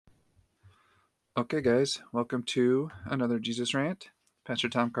Okay, guys, welcome to another Jesus Rant. Pastor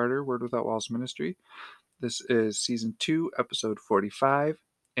Tom Carter, Word Without Walls Ministry. This is Season 2, Episode 45,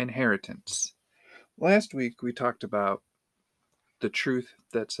 Inheritance. Last week, we talked about the truth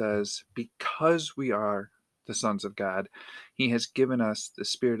that says, because we are the sons of God, He has given us the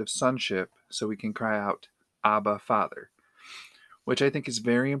spirit of sonship so we can cry out, Abba, Father, which I think is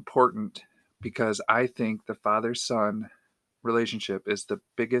very important because I think the father-son relationship is the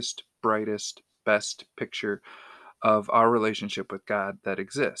biggest, brightest, best picture of our relationship with God that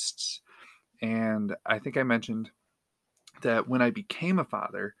exists. And I think I mentioned that when I became a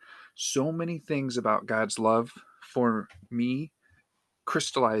father, so many things about God's love for me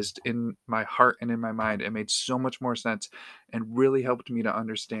crystallized in my heart and in my mind. It made so much more sense and really helped me to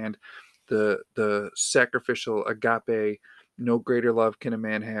understand the sacrificial agape, no greater love can a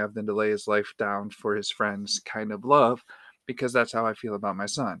man have than to lay his life down for his friends kind of love, because that's how I feel about my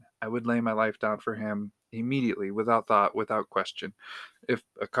son. I would lay my life down for him immediately, without thought, without question. If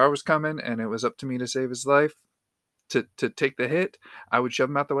a car was coming and it was up to me to save his life, to take the hit, I would shove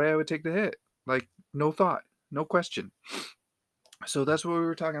him out the way. I would take the hit, like, no thought, no question. So that's what we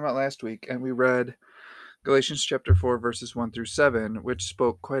were talking about last week, and we read Galatians chapter 4, verses 1 through 7, which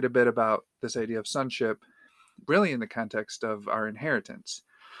spoke quite a bit about this idea of sonship, really in the context of our inheritance.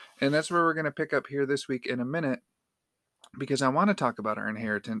 And that's where we're going to pick up here this week in a minute, because I want to talk about our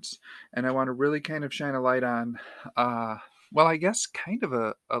inheritance, and I want to really kind of shine a light on, well, I guess kind of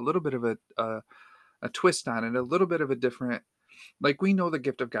a little bit of a twist on it, a little bit of a different, like, we know the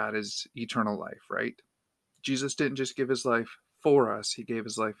gift of God is eternal life, right? Jesus didn't just give his life for us, he gave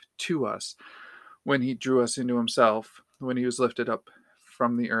his life to us when he drew us into himself, when he was lifted up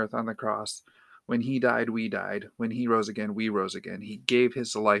from the earth on the cross. When he died, we died. When he rose again, we rose again. He gave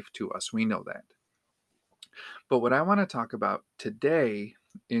his life to us. We know that. But what I want to talk about today,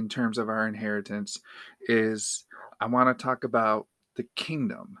 in terms of our inheritance, is I want to talk about the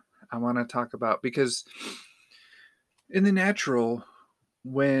kingdom. I want to talk about, because in the natural,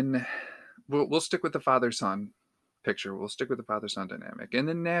 when we'll stick with the father son picture, we'll stick with the father son dynamic. In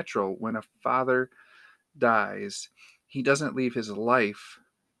the natural, when a father dies, he doesn't leave his life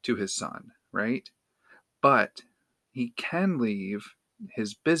to his son, right? But he can leave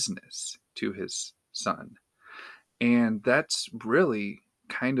his business to his son. And that's really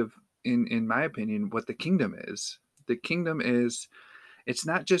kind of, in my opinion, what the kingdom is. The kingdom is, it's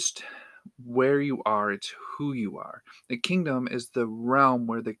not just where you are, it's who you are. The kingdom is the realm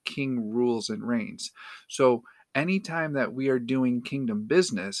where the king rules and reigns. So anytime that we are doing kingdom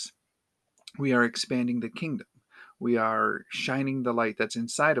business, we are expanding the kingdom. We are shining the light that's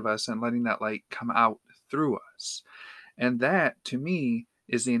inside of us and letting that light come out through us. And that, to me,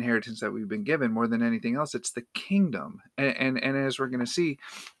 is the inheritance that we've been given more than anything else. It's the kingdom. And as we're going to see,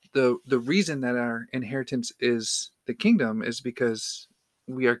 the reason that our inheritance is the kingdom is because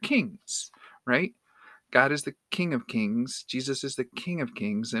we are kings, right? God is the King of Kings. Jesus is the King of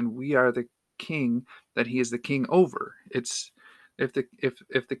Kings, and we are the king that he is the king over. It's, if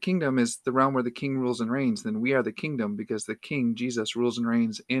the kingdom is the realm where the king rules and reigns, then we are the kingdom, because the king Jesus rules and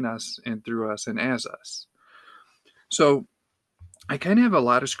reigns in us and through us and as us. So I kind of have a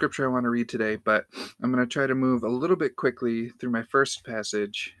lot of scripture I want to read today, but I'm going to try to move a little bit quickly through my first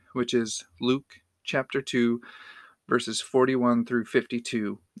passage, which is Luke chapter 2, verses 41 through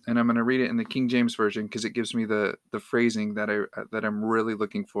 52. And I'm going to read it in the King James Version because it gives me the phrasing that I'm really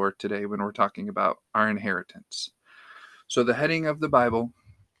looking for today when we're talking about our inheritance. So the heading of the Bible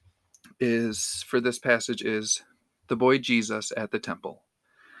is, for this passage, is the boy Jesus at the temple.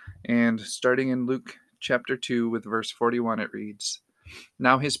 And starting in Luke chapter 2 with verse 41, it reads,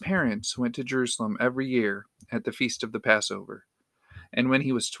 "Now his parents went to Jerusalem every year at the feast of the Passover. And when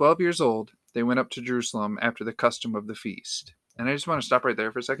he was 12 years old, they went up to Jerusalem after the custom of the feast." And I just want to stop right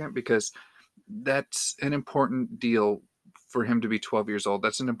there for a second, because that's an important deal for him to be 12 years old.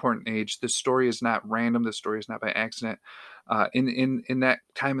 That's an important age. This story is not random. This story is not by accident. In that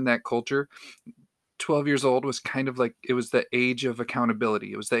time, in that culture, 12 years old was kind of like, it was the age of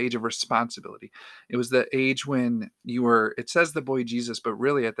accountability. It was the age of responsibility. It was the age when you were, it says the boy Jesus, but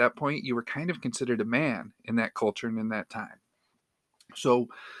really at that point, you were kind of considered a man in that culture and in that time. So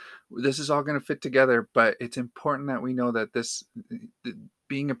this is all going to fit together, but it's important that we know that this,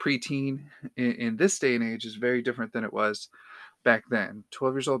 being a preteen in this day and age, is very different than it was back then.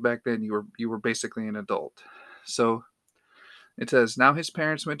 12 years old back then, you were basically an adult. So it says, "Now his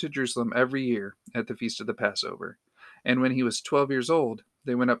parents went to Jerusalem every year at the feast of the Passover. And when he was 12 years old,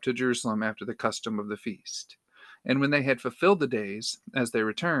 they went up to Jerusalem after the custom of the feast. And when they had fulfilled the days, as they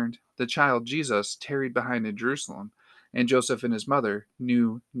returned, the child Jesus tarried behind in Jerusalem, and Joseph and his mother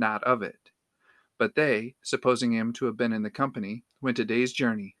knew not of it. But they, supposing him to have been in the company, went a day's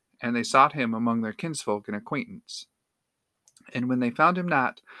journey, and they sought him among their kinsfolk and acquaintance. And when they found him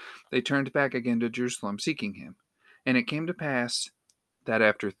not, they turned back again to Jerusalem, seeking him. And it came to pass that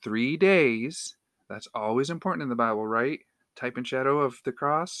after 3 days, that's always important in the Bible, right? Type and shadow of the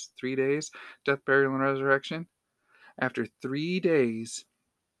cross, 3 days, death, burial, and resurrection. After 3 days,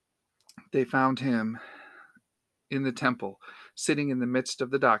 they found him in the temple, sitting in the midst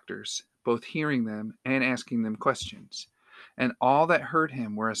of the doctors, both hearing them and asking them questions. And all that heard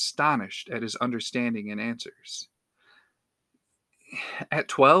him were astonished at his understanding and answers. At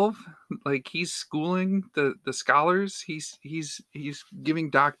 12, like, he's schooling the scholars, he's giving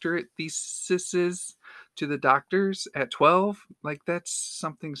doctorate theses to the doctors at 12. Like, that's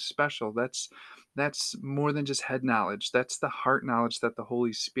something special. That's more than just head knowledge. That's the heart knowledge that the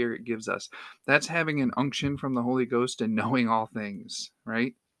Holy Spirit gives us. That's having an unction from the Holy Ghost and knowing all things,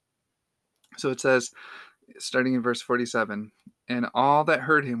 right? So it says, starting in verse 47, and all that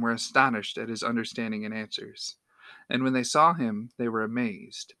heard him were astonished at his understanding and answers. And when they saw him, they were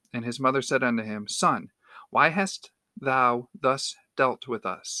amazed. And his mother said unto him, Son, why hast thou thus dealt with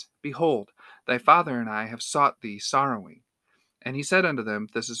us? Behold, thy father and I have sought thee sorrowing. And he said unto them,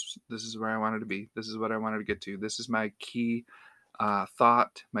 This is where I wanted to be. This is what I wanted to get to. This is my key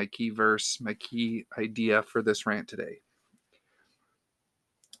thought, my key verse, my key idea for this rant today.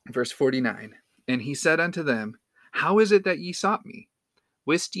 Verse 49. And he said unto them, How is it that ye sought me?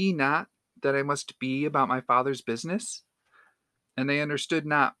 Wist ye not that I must be about my father's business? And they understood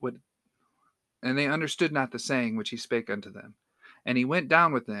not the saying which he spake unto them. And he went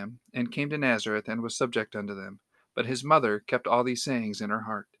down with them, and came to Nazareth, and was subject unto them. But his mother kept all these sayings in her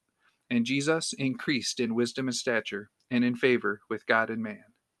heart. And Jesus increased in wisdom and stature, and in favor with God and man.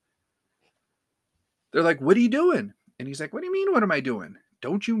 They're like, What are you doing? And he's like, What do you mean, what am I doing?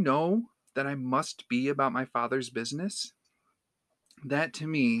 Don't you know that I must be about my father's business? That, to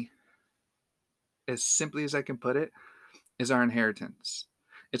me, as simply as I can put it, is our inheritance.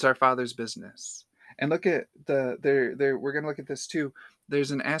 It's our father's business. And look at we're going to look at this too.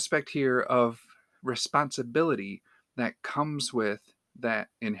 There's an aspect here of responsibility that comes with that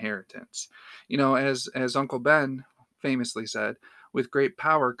inheritance. You know, as Uncle Ben famously said, with great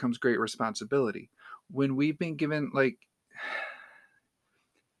power comes great responsibility. When we've been given, like,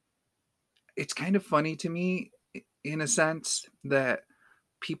 it's kind of funny to me in a sense that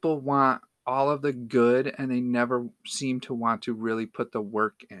people want all of the good and they never seem to want to really put the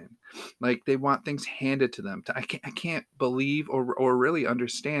work in. Like, they want things handed to them. I can't believe or really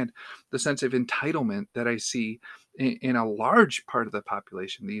understand the sense of entitlement that I see in a large part of the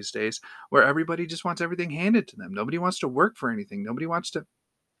population these days, where everybody just wants everything handed to them. Nobody wants to work for anything. Nobody wants to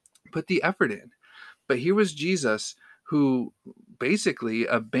put the effort in. But here was Jesus, who basically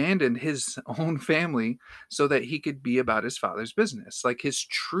abandoned his own family so that he could be about his father's business, like his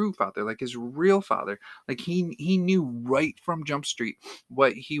true father, like his real father. Like, he knew right from Jump Street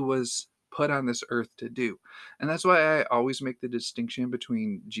what he was put on this earth to do. And that's why I always make the distinction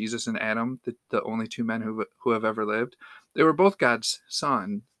between Jesus and Adam, the only two men who have ever lived. They were both God's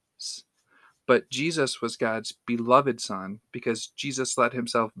sons. But Jesus was God's beloved son because Jesus let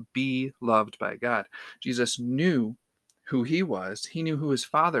himself be loved by God. Jesus knew who he was. He knew who his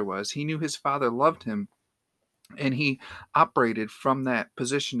father was. He knew his father loved him. And he operated from that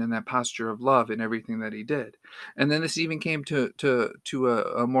position and that posture of love in everything that he did. And then this even came to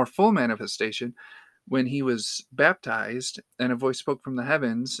a more full manifestation when he was baptized, and a voice spoke from the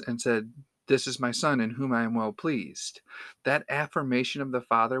heavens and said, This is my son in whom I am well pleased. That affirmation of the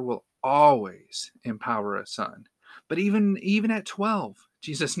Father will always empower a son. But even at 12,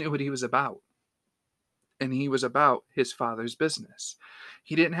 Jesus knew what he was about. And he was about his father's business.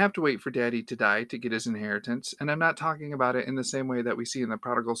 He didn't have to wait for daddy to die to get his inheritance. And I'm not talking about it in the same way that we see in the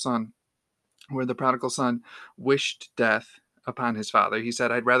prodigal son, where the prodigal son wished death upon his father. He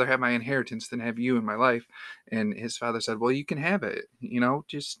said, I'd rather have my inheritance than have you in my life. And his father said, Well, you can have it.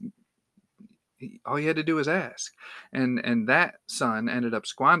 Just all you had to do was ask. And that son ended up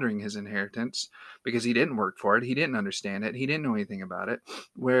squandering his inheritance because he didn't work for it. He didn't understand it. He didn't know anything about it.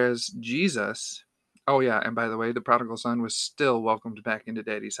 Whereas Jesus, oh yeah, and by the way, the prodigal son was still welcomed back into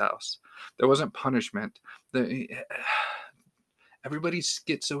daddy's house. There wasn't punishment. Everybody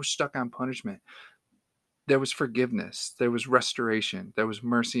gets so stuck on punishment. There was forgiveness. There was restoration. There was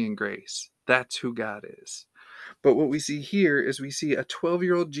mercy and grace. That's who God is. But what we see here is we see a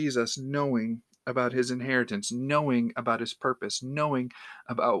 12-year-old Jesus knowing about his inheritance, knowing about his purpose, knowing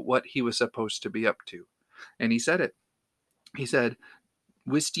about what he was supposed to be up to. And he said it. He said,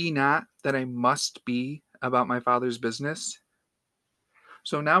 Wist ye not that I must be about my father's business?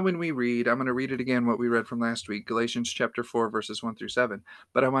 So now when we read, I'm going to read it again, what we read from last week, Galatians chapter 4, verses 1 through 7.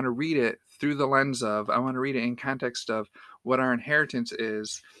 But I want to read it through the lens of, I want to read it in context of what our inheritance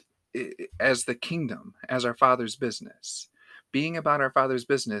is as the kingdom, as our Father's business. Being about our Father's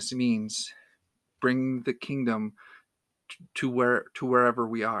business means bring the kingdom to wherever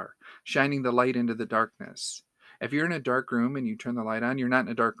we are, shining the light into the darkness. If you're in a dark room and you turn the light on, you're not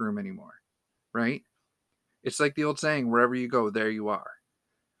in a dark room anymore, right? It's like the old saying, wherever you go, there you are.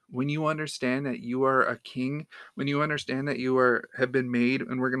 When you understand that you are a king, when you understand that have been made,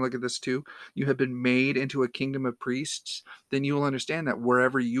 and we're going to look at this too, you have been made into a kingdom of priests, then you will understand that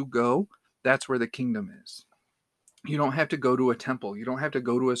wherever you go, that's where the kingdom is. You don't have to go to a temple. You don't have to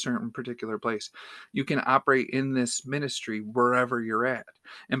go to a certain particular place. You can operate in this ministry wherever you're at.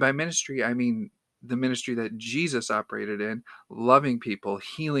 And by ministry, I mean the ministry that Jesus operated in, loving people,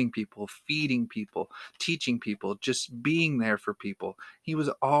 healing people, feeding people, teaching people, just being there for people. He was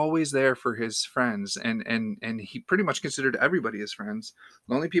always there for his friends, and he pretty much considered everybody his friends.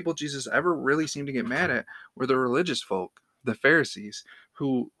 The only people Jesus ever really seemed to get mad at were the religious folk, the Pharisees,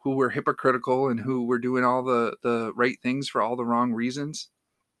 who were hypocritical and who were doing all the right things for all the wrong reasons.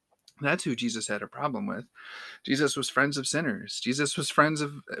 That's who Jesus had a problem with. Jesus was friends of sinners. Jesus was friends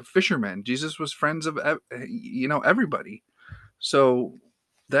of fishermen. Jesus was friends of everybody. So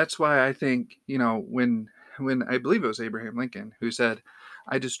that's why I think, when I believe it was Abraham Lincoln who said,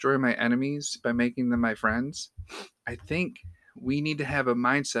 "I destroy my enemies by making them my friends." I think we need to have a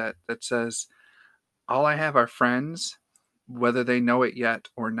mindset that says, all I have are friends, whether they know it yet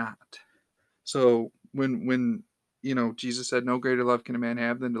or not. So when Jesus said, "No greater love can a man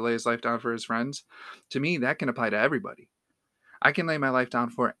have than to lay his life down for his friends," to me that can apply to everybody. I can lay my life down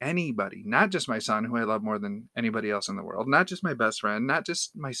for anybody, not just my son, who I love more than anybody else in the world, not just my best friend, not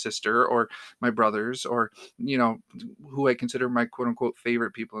just my sister or my brothers, or who I consider my quote unquote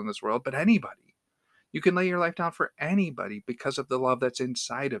favorite people in this world, but anybody. You can lay your life down for anybody because of the love that's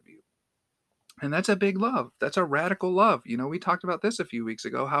inside of you. And that's a big love. That's a radical love. We talked about this a few weeks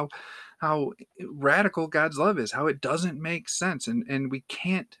ago, how radical God's love is, how it doesn't make sense, and we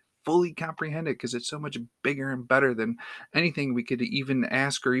can't fully comprehend it because it's so much bigger and better than anything we could even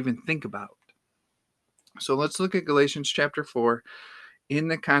ask or even think about. So let's look at Galatians chapter 4 in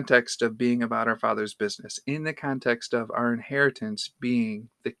the context of being about our Father's business, in the context of our inheritance being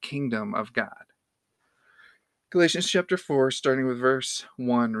the kingdom of God. Galatians chapter 4, starting with verse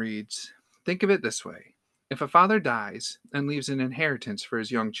 1, reads, "Think of it this way. If a father dies and leaves an inheritance for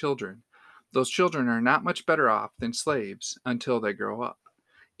his young children, those children are not much better off than slaves until they grow up,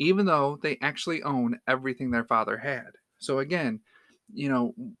 even though they actually own everything their father had." So again,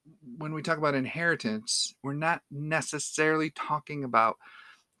 when we talk about inheritance, we're not necessarily talking about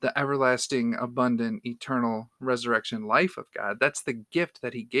the everlasting, abundant, eternal resurrection life of God. That's the gift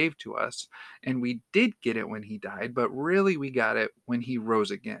that he gave to us. And we did get it when he died, but really we got it when he rose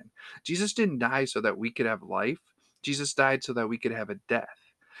again. Jesus didn't die so that we could have life. Jesus died so that we could have a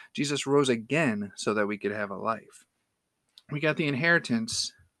death. Jesus rose again so that we could have a life. We got the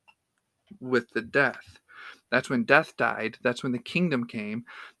inheritance with the death. That's when death died. That's when the kingdom came.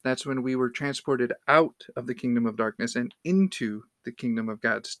 That's when we were transported out of the kingdom of darkness and into the kingdom of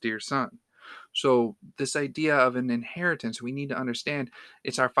God's dear Son. So this idea of an inheritance, we need to understand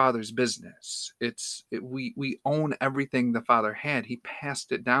it's our Father's business. We own everything the Father had. He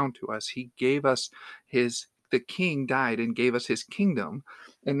passed it down to us. He gave us the king died and gave us his kingdom.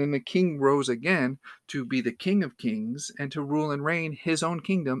 And then the king rose again to be the King of Kings and to rule and reign his own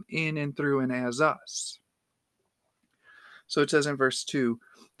kingdom in and through and as us. So it says in verse 2,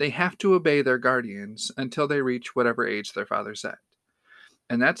 they have to obey their guardians until they reach whatever age their father set.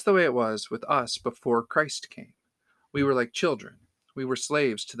 And that's the way it was with us before Christ came. We were like children. We were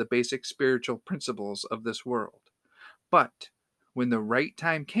slaves to the basic spiritual principles of this world. But when the right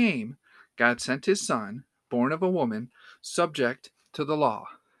time came, God sent his Son, born of a woman, subject to the law.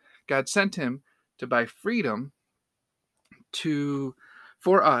 God sent him to buy freedom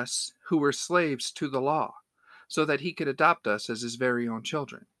for us who were slaves to the law, so that he could adopt us as his very own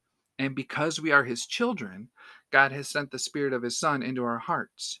children. And because we are his children, God has sent the Spirit of his Son into our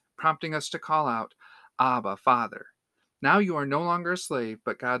hearts, prompting us to call out, "Abba, Father." Now you are no longer a slave,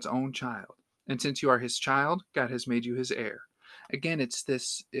 but God's own child. And since you are his child, God has made you his heir. Again, it's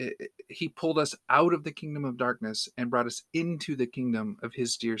this, he pulled us out of the kingdom of darkness and brought us into the kingdom of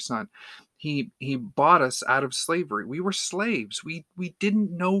his dear Son. He bought us out of slavery. We were slaves. We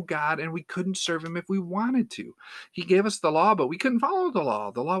didn't know God, and we couldn't serve him if we wanted to. He gave us the law, but we couldn't follow the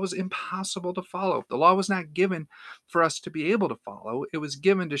law. The law was impossible to follow. The law was not given for us to be able to follow. It was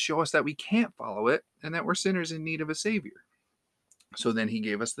given to show us that we can't follow it and that we're sinners in need of a savior. So then he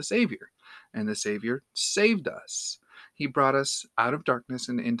gave us the Savior, and the Savior saved us. He brought us out of darkness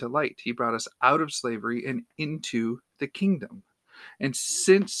and into light. He brought us out of slavery and into the kingdom. And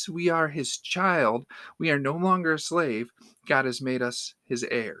since we are his child, we are no longer a slave. God has made us his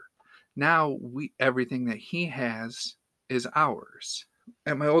heir. Now everything that he has is ours.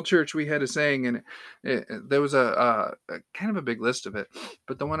 At my old church, we had a saying, and there was a kind of a big list of it.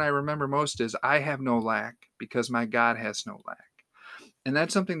 But the one I remember most is, I have no lack because my God has no lack. And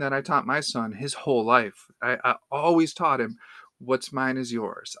that's something that I taught my son his whole life. I always taught him, what's mine is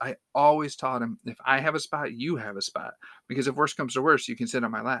yours. I always taught him, if I have a spot, you have a spot. Because if worse comes to worse, you can sit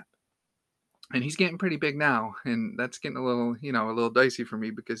on my lap. And he's getting pretty big now. And that's getting a little dicey for me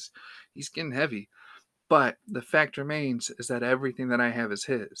because he's getting heavy. But the fact remains is that everything that I have is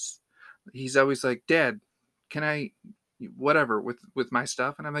his. He's always like, Dad, can I, whatever, with my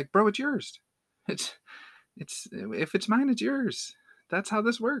stuff? And I'm like, bro, it's yours. It's if it's mine, it's yours. That's how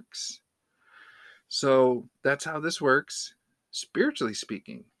this works. So that's how this works, spiritually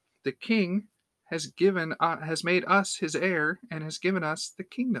speaking. The King has made us his heir and has given us the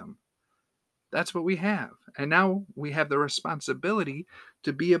kingdom. That's what we have, and now we have the responsibility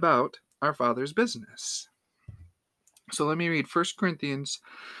to be about our Father's business. So let me read 1 Corinthians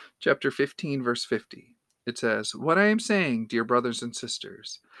chapter 15, verse 50. It says, "What I am saying, dear brothers and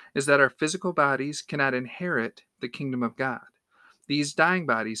sisters, is that our physical bodies cannot inherit the kingdom of God. These dying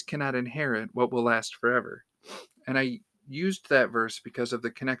bodies cannot inherit what will last forever." And I used that verse because of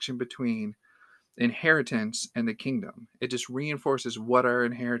the connection between inheritance and the kingdom. It just reinforces what our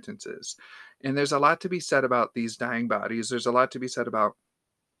inheritance is. And there's a lot to be said about these dying bodies. There's a lot to be said about,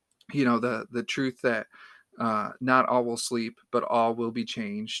 the truth that not all will sleep, but all will be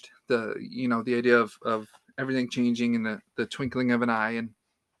changed. The idea of everything changing in the twinkling of an eye, and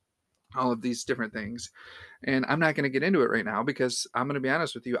all of these different things. And I'm not going to get into it right now because I'm going to be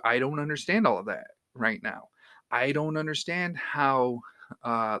honest with you, I don't understand all of that right now. I don't understand how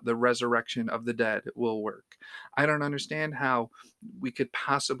the resurrection of the dead will work. I don't understand how we could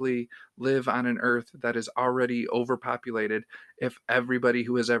possibly live on an earth that is already overpopulated if everybody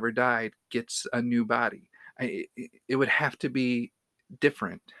who has ever died gets a new body. It would have to be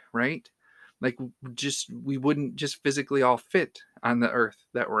different, right? Like, we wouldn't just physically all fit on the earth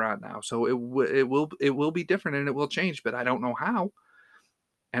that we're on now. So it will be different and it will change, but I don't know how.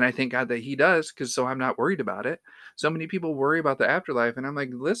 And I thank God that he does, because so I'm not worried about it. So many people worry about the afterlife, and I'm like,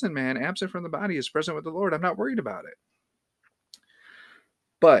 listen, man, absent from the body is present with the Lord. I'm not worried about it.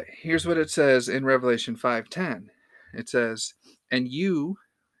 But here's what it says in Revelation 5:10. It says, "And you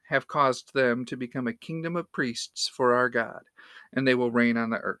have caused them to become a kingdom of priests for our God, and they will reign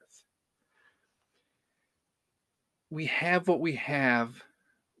on the earth." We have what we have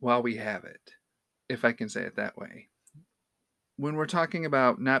while we have it, if I can say it that way. When we're talking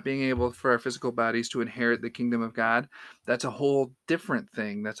about not being able for our physical bodies to inherit the kingdom of God, that's a whole different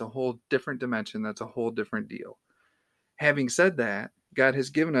thing. That's a whole different dimension. That's a whole different deal. Having said that, God has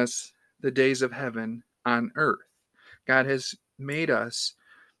given us the days of heaven on earth. God has made us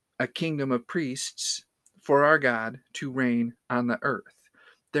a kingdom of priests for our God to reign on the earth.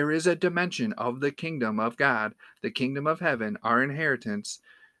 There is a dimension of the kingdom of God, the kingdom of heaven, our inheritance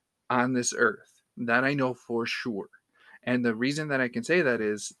on this earth. That I know for sure. And the reason that I can say that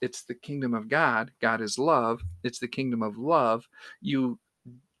is, it's the kingdom of God. God is love. It's the kingdom of love. You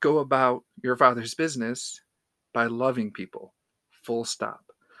go about your Father's business by loving people. Full stop.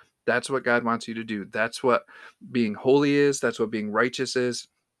 That's what God wants you to do. That's what being holy is. That's what being righteous is.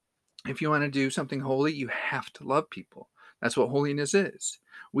 If you want to do something holy, you have to love people. That's what holiness is.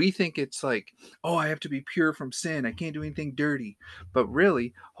 We think it's like, oh, I have to be pure from sin. I can't do anything dirty. But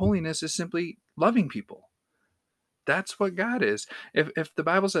really, holiness is simply loving people. That's what God is. If the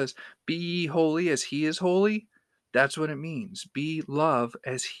Bible says, be ye holy as he is holy, that's what it means. Be love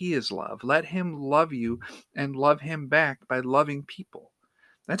as he is love. Let him love you and love him back by loving people.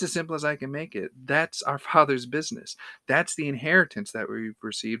 That's as simple as I can make it. That's our Father's business. That's the inheritance that we've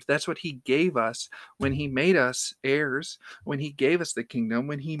received. That's what he gave us when he made us heirs, when he gave us the kingdom,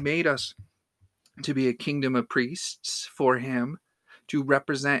 when he made us to be a kingdom of priests for him, to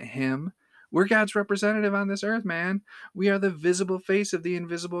represent him. We're God's representative on this earth, man. We are the visible face of the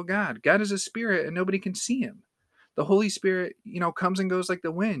invisible God. God is a spirit and nobody can see him. The Holy Spirit, comes and goes like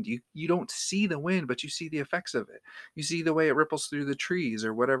the wind. You don't see the wind, but you see the effects of it. You see the way it ripples through the trees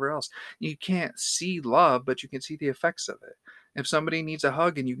or whatever else. You can't see love, but you can see the effects of it. If somebody needs a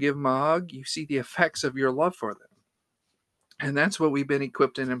hug and you give them a hug, you see the effects of your love for them. And that's what we've been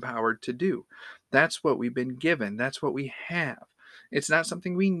equipped and empowered to do. That's what we've been given. That's what we have. It's not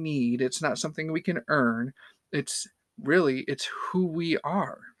something we need. It's not something we can earn. It's really, it's who we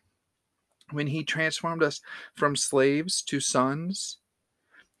are. When he transformed us from slaves to sons,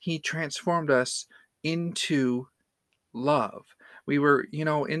 he transformed us into love. We were,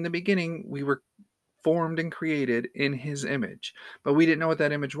 in the beginning, we were formed and created in his image, but we didn't know what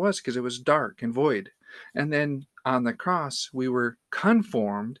that image was because it was dark and void. And then on the cross, we were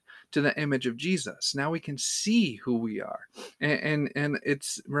conformed to the image of Jesus. Now we can see who we are. And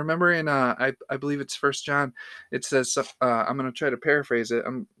it's, remember in I believe it's First John, it says, I'm going to try to paraphrase it.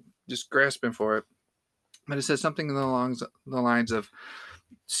 I'm just grasping for it. But it says something along the lines of,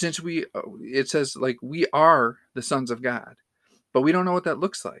 since it says, like, we are the sons of God, but we don't know what that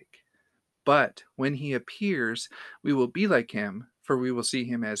looks like. But when he appears, we will be like him, for we will see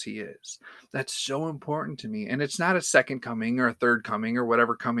him as he is. That's so important to me. And it's not a second coming or a third coming or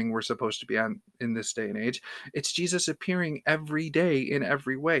whatever coming we're supposed to be on in this day and age. It's Jesus appearing every day in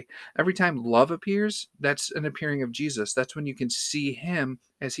every way. Every time love appears, that's an appearing of Jesus. That's when you can see him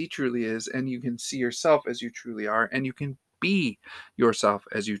as he truly is, and you can see yourself as you truly are, and you can be yourself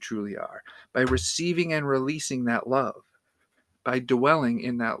as you truly are by receiving and releasing that love, by dwelling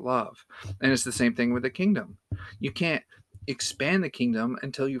in that love. And it's the same thing with the kingdom. You can't expand the kingdom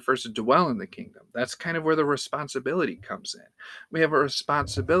until you first dwell in the kingdom. That's kind of where the responsibility comes in. We have a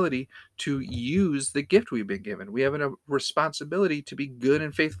responsibility to use the gift we've been given. We have a responsibility to be good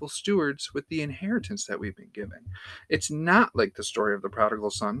and faithful stewards with the inheritance that we've been given. It's not like the story of the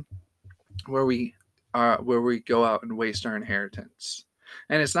prodigal son, where we go out and waste our inheritance.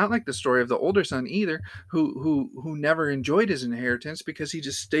 And it's not like the story of the older son either, who never enjoyed his inheritance because he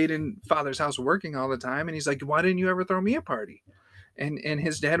just stayed in father's house working all the time. And he's like, why didn't you ever throw me a party? And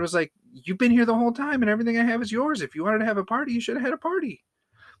his dad was like, you've been here the whole time and everything I have is yours. If you wanted to have a party, you should have had a party.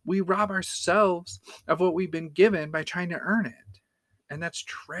 We rob ourselves of what we've been given by trying to earn it. And that's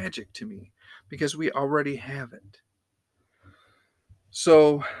tragic to me because we already have it.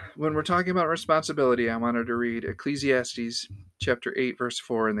 So, when we're talking about responsibility, I wanted to read Ecclesiastes chapter 8, verse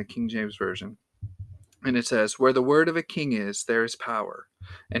 4 in the King James Version. And it says, where the word of a king is, there is power.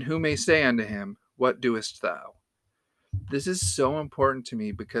 And who may say unto him, what doest thou? This is so important to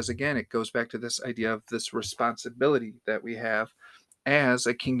me because, again, it goes back to this idea of this responsibility that we have as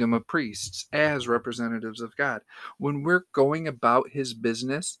a kingdom of priests, as representatives of God. When we're going about his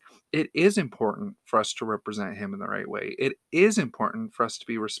business, it is important for us to represent him in the right way. It is important for us to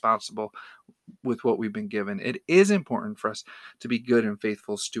be responsible with what we've been given. It is important for us to be good and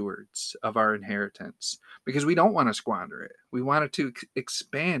faithful stewards of our inheritance because we don't want to squander it. We want it to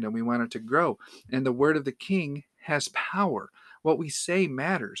expand and we want it to grow. And the word of the king has power. What we say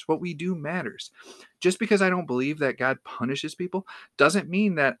matters. What we do matters. Just because I don't believe that God punishes people doesn't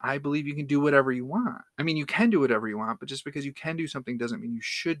mean that I believe you can do whatever you want. I mean, you can do whatever you want, but just because you can do something doesn't mean you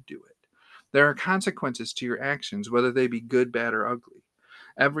should do it. There are consequences to your actions, whether they be good, bad, or ugly.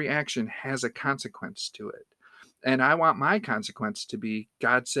 Every action has a consequence to it. And I want my consequence to be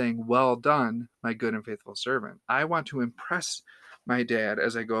God saying, well done, my good and faithful servant. I want to impress my dad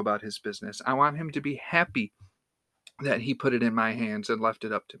as I go about his business. I want him to be happy that he put it in my hands and left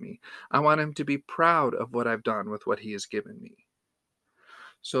it up to me. I want him to be proud of what I've done with what he has given me.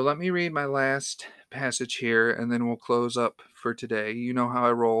 So let me read my last passage here, and then we'll close up for today. You know how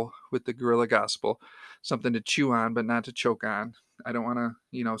I roll with the guerrilla gospel. Something to chew on, but not to choke on. I don't want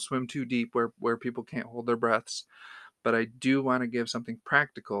to, swim too deep where people can't hold their breaths. But I do want to give something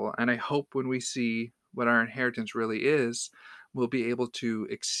practical, and I hope when we see what our inheritance really is, we'll be able to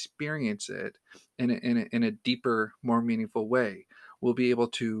experience it in a deeper, more meaningful way. We'll be able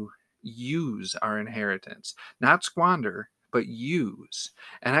to use our inheritance, not squander, but use.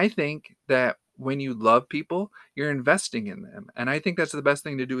 And I think that when you love people, you're investing in them. And I think that's the best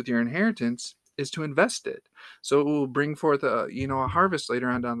thing to do with your inheritance is to invest it. So it will bring forth a harvest later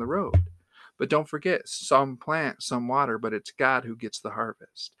on down the road. But don't forget, some plant, some water, but it's God who gets the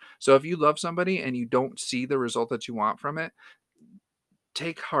harvest. So if you love somebody and you don't see the result that you want from it,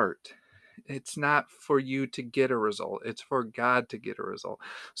 take heart. It's not for you to get a result. It's for God to get a result.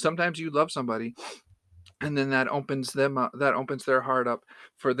 Sometimes you love somebody and then that opens them up, that opens their heart up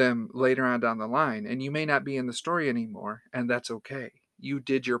for them later on down the line, and you may not be in the story anymore, and that's okay. You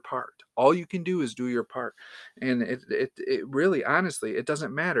did your part. All you can do is do your part, and it really, honestly, it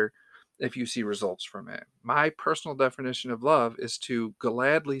doesn't matter if you see results from it. My personal definition of love is to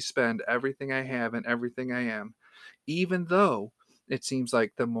gladly spend everything I have and everything I am, even though it seems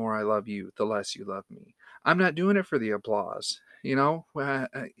like the more I love you, the less you love me. I'm not doing it for the applause.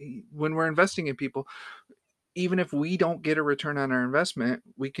 When we're investing in people, even if we don't get a return on our investment,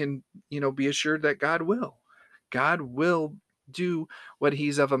 we can, be assured that God will. God will do what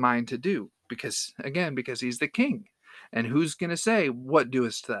he's of a mind to do because he's the king. And who's going to say, "What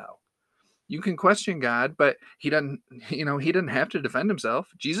doest thou?" You can question God, but he doesn't, he doesn't have to defend himself.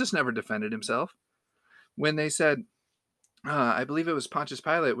 Jesus never defended himself. When they said, I believe it was Pontius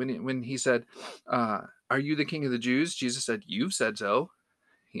Pilate, when he said, "Are you the king of the Jews?" Jesus said, "You've said so."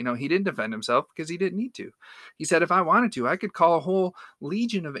 He didn't defend himself because he didn't need to. He said, "If I wanted to, I could call a whole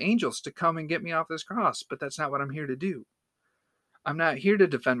legion of angels to come and get me off this cross, but that's not what I'm here to do. I'm not here to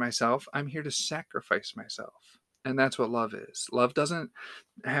defend myself. I'm here to sacrifice myself." And that's what love is. Love doesn't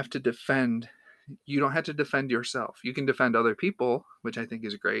have to defend. You don't have to defend yourself. You can defend other people, which I think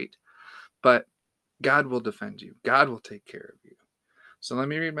is great, but God will defend you. God will take care of you. So let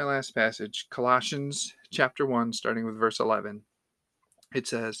me read my last passage, Colossians chapter 1, starting with verse 11. It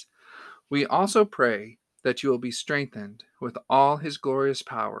says, "We also pray that you will be strengthened with all his glorious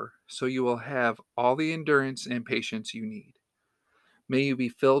power, so you will have all the endurance and patience you need. May you be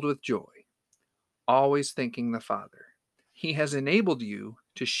filled with joy, always thanking the Father. He has enabled you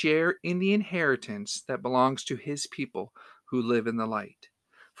to share in the inheritance that belongs to his people who live in the light.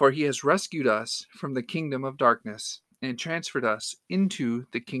 For he has rescued us from the kingdom of darkness and transferred us into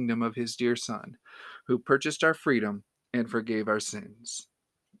the kingdom of his dear Son, who purchased our freedom and forgave our sins."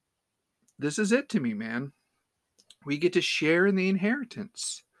 This is it to me, man. We get to share in the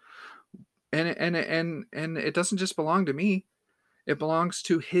inheritance. And it doesn't just belong to me. It belongs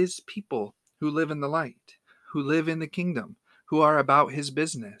to his people who live in the light, who live in the kingdom, who are about his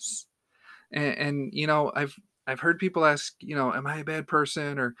business. And I've heard people ask, am I a bad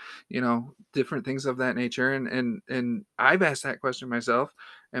person, or different things of that nature, and I've asked that question myself,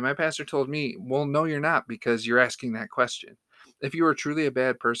 and my pastor told me, well, no, you're not, because you're asking that question. If you were truly a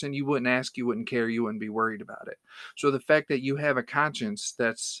bad person, you wouldn't ask, you wouldn't care, you wouldn't be worried about it. So the fact that you have a conscience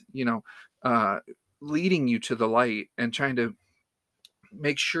that's uh, leading you to the light and trying to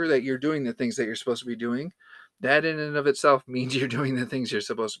make sure that you're doing the things that you're supposed to be doing, that in and of itself means you're doing the things you're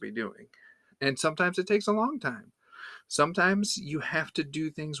supposed to be doing. And sometimes it takes a long time. Sometimes you have to do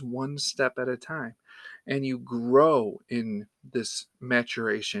things one step at a time, and you grow in this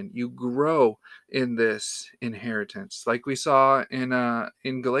maturation. You grow in this inheritance, like we saw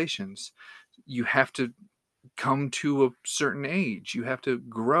in Galatians. You have to come to a certain age. You have to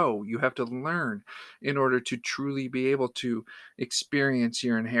grow. You have to learn in order to truly be able to experience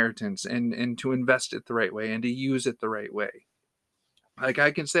your inheritance, and to invest it the right way and to use it the right way. Like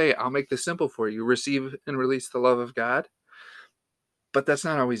I can say, I'll make this simple for you: receive and release the love of God. But that's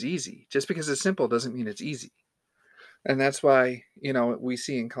not always easy. Just because it's simple doesn't mean it's easy. And that's why, we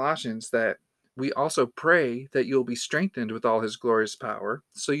see in Colossians that we also pray that you'll be strengthened with all his glorious power,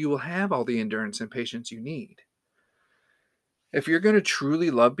 so you will have all the endurance and patience you need. If you're going to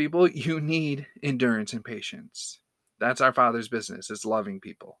truly love people, you need endurance and patience. That's our Father's business, is loving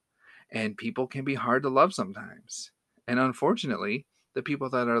people. And people can be hard to love sometimes. And unfortunately, the people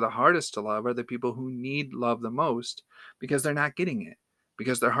that are the hardest to love are the people who need love the most, because they're not getting it,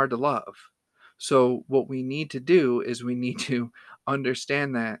 because they're hard to love. So what we need to do is we need to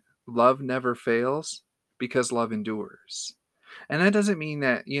understand that love never fails, because love endures. And that doesn't mean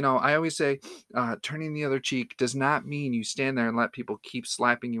that, I always say, turning the other cheek does not mean you stand there and let people keep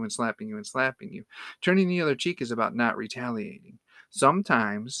slapping you and slapping you and slapping you. Turning the other cheek is about not retaliating.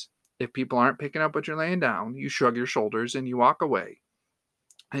 Sometimes, if people aren't picking up what you're laying down, you shrug your shoulders and you walk away,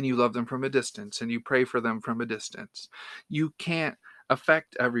 and you love them from a distance, and you pray for them from a distance. You can't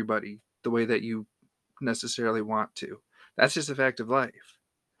affect everybody the way that you necessarily want to. That's just a fact of life.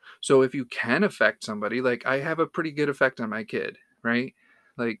 So if you can affect somebody, like I have a pretty good effect on my kid, right?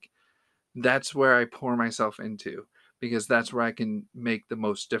 Like that's where I pour myself into, because that's where I can make the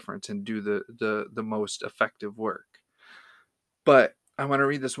most difference and do the most effective work. But I want to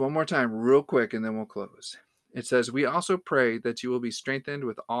read this one more time real quick, and then we'll close. It says, "We also pray that you will be strengthened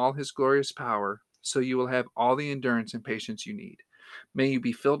with all his glorious power, so you will have all the endurance and patience you need. May you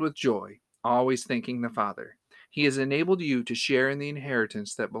be filled with joy, always thanking the Father. He has enabled you to share in the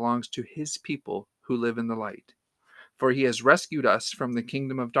inheritance that belongs to his people who live in the light. For he has rescued us from the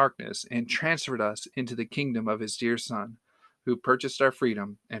kingdom of darkness and transferred us into the kingdom of his dear Son, who purchased our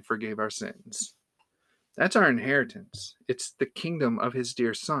freedom and forgave our sins." That's our inheritance. It's the kingdom of his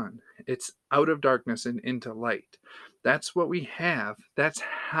dear Son. It's out of darkness and into light. That's what we have. That's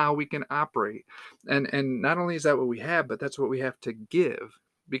how we can operate. And not only is that what we have, but that's what we have to give,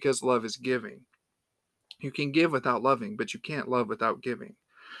 because love is giving. You can give without loving, but you can't love without giving.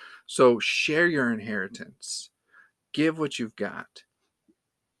 So share your inheritance. Give what you've got.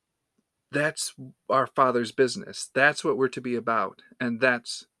 That's our Father's business. That's what we're to be about. And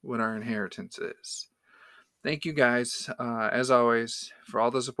that's what our inheritance is. Thank you guys, as always, for all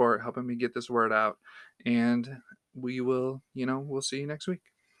the support, helping me get this word out. And we'll see you next week.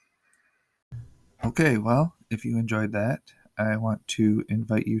 Okay, well, if you enjoyed that, I want to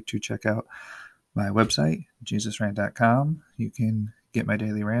invite you to check out my website, jesusrant.com. You can get my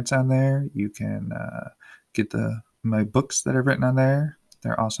daily rants on there. You can get my books that I've written on there.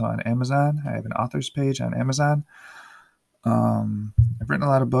 They're also on Amazon. I have an author's page on Amazon. I've written a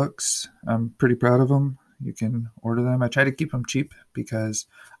lot of books. I'm pretty proud of them. You can order them. I try to keep them cheap because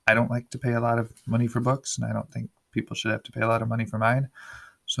I don't like to pay a lot of money for books, and I don't think people should have to pay a lot of money for mine.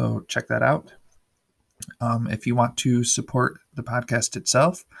 So check that out. If you want to support the podcast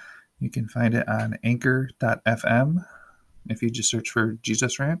itself, you can find it on anchor.fm. If you just search for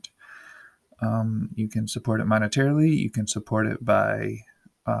Jesus Rant, you can support it monetarily. You can support it by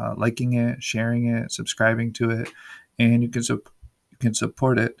liking it, sharing it, subscribing to it, and you can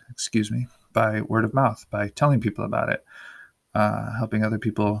support it, by word of mouth, by telling people about it, helping other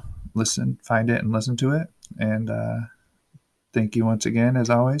people find it and listen to it. And thank you once again, as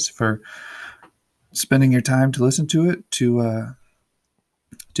always, for spending your time to listen to it, to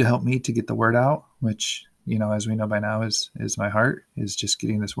help me to get the word out, which, as we know by now, is my heart, is just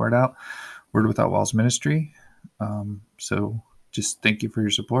getting this word out. Word Without Walls Ministry. So just thank you for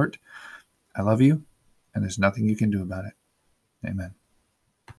your support. I love you, and there's nothing you can do about it. Amen.